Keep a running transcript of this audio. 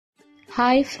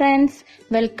Hi friends,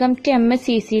 welcome to MS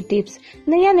easy tips.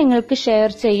 ഇന്ന് ഞാൻ നിങ്ങൾക്ക് ഷെയർ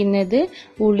ചെയ്യുന്നത്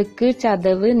ഉളുക്ക്,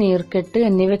 ചതവ്, നീർക്കെട്ട്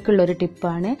എന്നിവയ്ക്കുള്ള ഒരു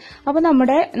ടിപ്പാണ്. അപ്പോൾ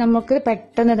നമുക്ക്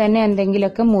പെട്ടെന്ന് തന്നെ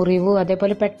എന്തെങ്കിലുമൊക്കെ മുറിവോ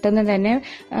അതേപോലെ പെട്ടെന്ന് തന്നെ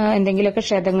എന്തെങ്കിലുമൊക്കെ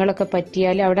ക്ഷതങ്ങളൊക്കെ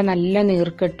പറ്റിയാൽ അവിടെ നല്ല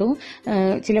നീർക്കെട്ടും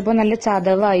ചിലപ്പോൾ നല്ല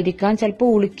ചതവായിരിക്കാം,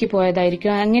 ചിലപ്പോൾ ഉളുക്കി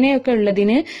പോയതായിരിക്കും. അങ്ങനെയൊക്കെ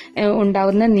ഉള്ളതിന്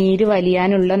ഉണ്ടാവുന്ന നീര്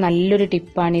വലിയാനുള്ള നല്ലൊരു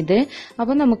ടിപ്പാണിത്.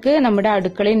 അപ്പോൾ നമുക്ക് നമ്മുടെ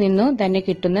അടുക്കളയിൽ നിന്നും തന്നെ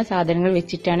കിട്ടുന്ന സാധനങ്ങൾ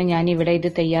വെച്ചിട്ടാണ് ഞാൻ ഇവിടെ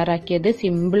ഇത് തയ്യാറാക്കിയത്.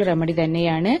 സിമ്പിൾ റെമഡി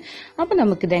തന്നെയാണ്. അപ്പൊ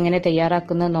നമുക്കിത് എങ്ങനെ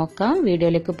തയ്യാറാക്കുന്നത് നോക്കാം.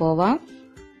 വീഡിയോയിലേക്ക് പോവാം.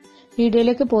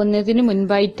 വീഡിയോയിലേക്ക് പോകുന്നതിന്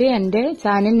മുൻപായിട്ട് എന്റെ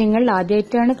ചാനൽ നിങ്ങൾ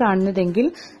ആദ്യമായിട്ടാണ് കാണുന്നതെങ്കിൽ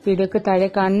വീഡിയോക്ക് താഴെ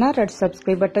കാണുന്ന റെഡ്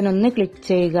സബ്സ്ക്രൈബ് ബട്ടൺ ഒന്ന് ക്ലിക്ക്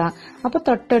ചെയ്യുക. അപ്പൊ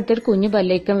തൊട്ടടുത്തൊരു കുഞ്ഞു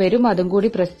ബെല്ലൈക്കൺ വരും, അതും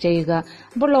കൂടി പ്രസ് ചെയ്യുക.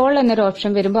 അപ്പോൾ ഓൾ എന്നൊരു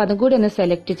ഓപ്ഷൻ വരുമ്പോൾ അതും കൂടി ഒന്ന്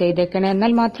സെലക്ട് ചെയ്തേക്കണം.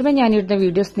 എന്നാൽ മാത്രമേ ഞാനിടുന്ന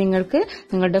വീഡിയോസ് നിങ്ങൾക്ക്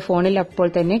നിങ്ങളുടെ ഫോണിൽ അപ്പോൾ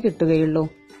തന്നെ കിട്ടുകയുള്ളൂ.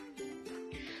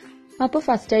 അപ്പൊ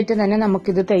ഫസ്റ്റ് ആയിട്ട് തന്നെ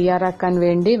നമുക്കിത് തയ്യാറാക്കാൻ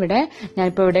വേണ്ടി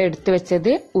ഞാനിപ്പോ ഇവിടെ എടുത്തു വെച്ചത്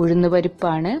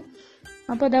ഉഴുന്നുപരിപ്പാണ്.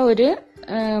 അപ്പൊ അതാ ഒരു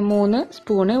 3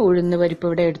 സ്പൂണ് ഉഴുന്നുപരിപ്പ്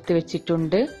ഇവിടെ എടുത്തു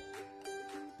വെച്ചിട്ടുണ്ട്.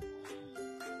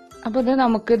 അപ്പൊ ഇത്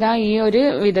നമുക്കിതാ ഈ ഒരു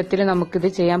വിധത്തിൽ നമുക്കിത്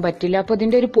ചെയ്യാൻ പറ്റില്ല. അപ്പൊ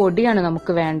ഇതിന്റെ ഒരു പൊടിയാണ്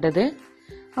നമുക്ക് വേണ്ടത്.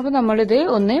 അപ്പൊ നമ്മളിത്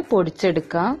ഒന്ന്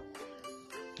പൊടിച്ചെടുക്കാം.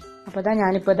 അപ്പൊ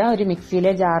ഞാനിപ്പോ ഒരു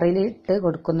മിക്സിയിലെ ജാറിൽ ഇട്ട്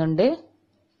കൊടുക്കുന്നുണ്ട്.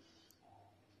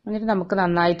 എന്നിട്ട് നമുക്ക്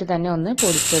നന്നായിട്ട് തന്നെ ഒന്ന്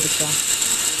പൊടിച്ചെടുക്കാം.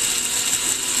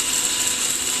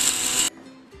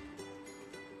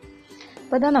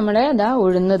 അപ്പൊ നമ്മളെ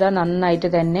ഉഴുന്ന് നന്നായിട്ട്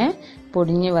തന്നെ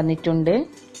പൊടിഞ്ഞ് വന്നിട്ടുണ്ട്.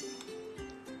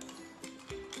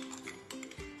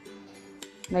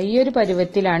 ഈ ഒരു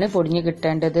പരുവത്തിലാണ് പൊടിഞ്ഞ്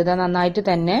കിട്ടേണ്ടത്. നന്നായിട്ട്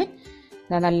തന്നെ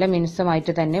നല്ല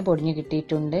മിനുസമായിട്ട് തന്നെ പൊടിഞ്ഞ്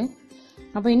കിട്ടിയിട്ടുണ്ട്.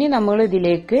 അപ്പൊ ഇനി നമ്മൾ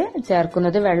ഇതിലേക്ക്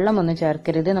ചേർക്കുന്നത് വെള്ളമൊന്നും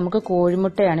ചേർക്കരുത്. നമുക്ക്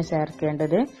കോഴിമുട്ടയാണ്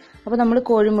ചേർക്കേണ്ടത്. അപ്പൊ നമ്മൾ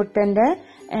കോഴിമുട്ടന്റെ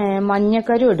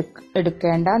മഞ്ഞക്കരു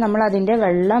എടുക്കേണ്ട, നമ്മൾ അതിന്റെ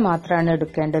വെള്ള മാത്രമാണ്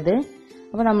എടുക്കേണ്ടത്.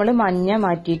 അപ്പൊ നമ്മൾ മഞ്ഞ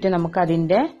മാറ്റിയിട്ട് നമുക്ക്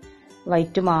അതിന്റെ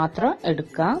വൈറ്റ് മാത്രം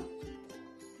എടുക്കാം.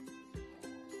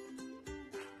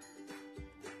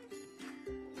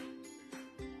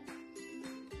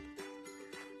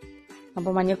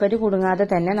 അപ്പൊ മഞ്ഞക്കരി കുടുങ്ങാതെ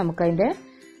തന്നെ നമുക്കതിന്റെ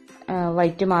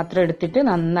വൈറ്റ് മാത്രം എടുത്തിട്ട്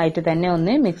നന്നായിട്ട് തന്നെ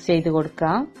ഒന്ന് മിക്സ് ചെയ്ത്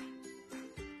കൊടുക്കാം.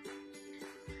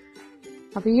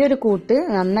 അപ്പൊ ഈ ഒരു കൂട്ട്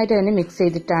നന്നായിട്ട് തന്നെ മിക്സ്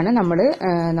ചെയ്തിട്ടാണ്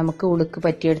നമുക്ക് ഉളുക്ക്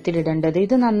പറ്റിയെടുത്തിടേണ്ടത്.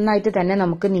 ഇത് നന്നായിട്ട് തന്നെ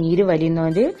നമുക്ക് നീര് വലിയുന്ന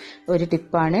ഒരു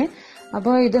ടിപ്പാണ്.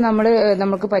 അപ്പോൾ ഇത്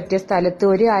നമുക്ക് പറ്റിയ സ്ഥലത്ത്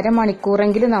ഒരു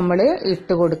അരമണിക്കൂറെങ്കിലും നമ്മൾ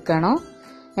ഇട്ട് കൊടുക്കണം.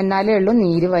 എന്നാലേ ഉള്ളൂ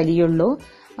നീര് വലിയുള്ളൂ.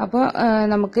 അപ്പോൾ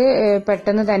നമുക്ക്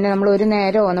പെട്ടെന്ന് തന്നെ നമ്മൾ ഒരു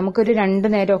നേരമോ നമുക്കൊരു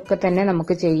 2 നേരം ഒക്കെ തന്നെ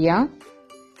നമുക്ക് ചെയ്യാം.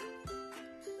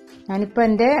 ഞാനിപ്പോ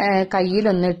എന്റെ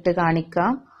കയ്യിലൊന്ന് ഇട്ട്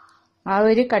കാണിക്കാം. ആ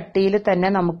ഒരു കട്ടിയിൽ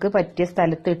തന്നെ നമുക്ക് പറ്റിയ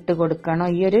സ്ഥലത്ത് ഇട്ട് കൊടുക്കണം.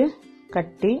 ഈ ഒരു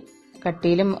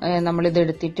കട്ടിയിലും നമ്മളിത്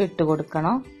എടുത്തിട്ട് ഇട്ട്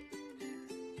കൊടുക്കണം.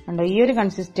 ഈ ഒരു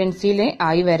കൺസിസ്റ്റൻസിയിൽ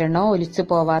ആയി വരണോ, ഒലിച്ചു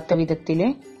പോവാത്ത വിധത്തില്.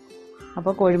 അപ്പൊ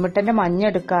കോഴിമുട്ടന്റെ മഞ്ഞ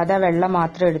എടുക്കാതെ വെള്ളം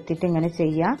മാത്രം എടുത്തിട്ട് ഇങ്ങനെ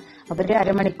ചെയ്യാം. അപ്പൊ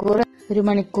ഒരു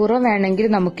മണിക്കൂറോ വേണമെങ്കിൽ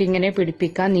നമുക്കിങ്ങനെ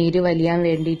പിടിപ്പിക്കാം, നീര് വലിയാൻ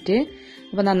വേണ്ടിയിട്ട്.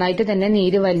 അപ്പൊ നന്നായിട്ട് തന്നെ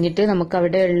നീര് വലിഞ്ഞിട്ട് നമുക്ക്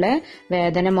അവിടെയുള്ള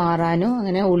വേദന മാറാനും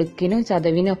അങ്ങനെ ഉളുക്കിനും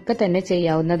ചതവിനും ഒക്കെ തന്നെ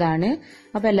ചെയ്യാവുന്നതാണ്.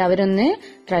 അപ്പൊ എല്ലാവരും ഒന്ന്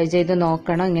ട്രൈ ചെയ്ത്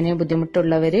നോക്കണം, ഇങ്ങനെ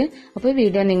ബുദ്ധിമുട്ടുള്ളവര്. അപ്പൊ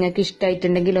വീഡിയോ നിങ്ങൾക്ക്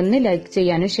ഇഷ്ടമായിട്ടുണ്ടെങ്കിൽ ഒന്ന് ലൈക്ക്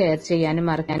ചെയ്യാനും ഷെയർ ചെയ്യാനും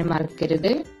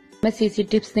മറക്കരുത്. MS ഈസി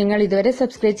ടിപ്സ് നിങ്ങൾ ഇതുവരെ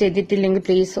സബ്സ്ക്രൈബ് ചെയ്തിട്ടില്ലെങ്കിൽ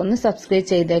പ്ലീസ് ഒന്ന് സബ്സ്ക്രൈബ്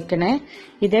ചെയ്തേക്കണേ.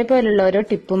 ഇതേപോലുള്ള ഓരോ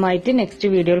ടിപ്പുമായിട്ട് നെക്സ്റ്റ്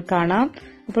വീഡിയോയിൽ കാണാം.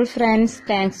 അപ്പോൾ ഫ്രണ്ട്സ്,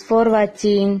 താങ്ക്സ് ഫോർ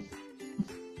വാച്ചിങ്.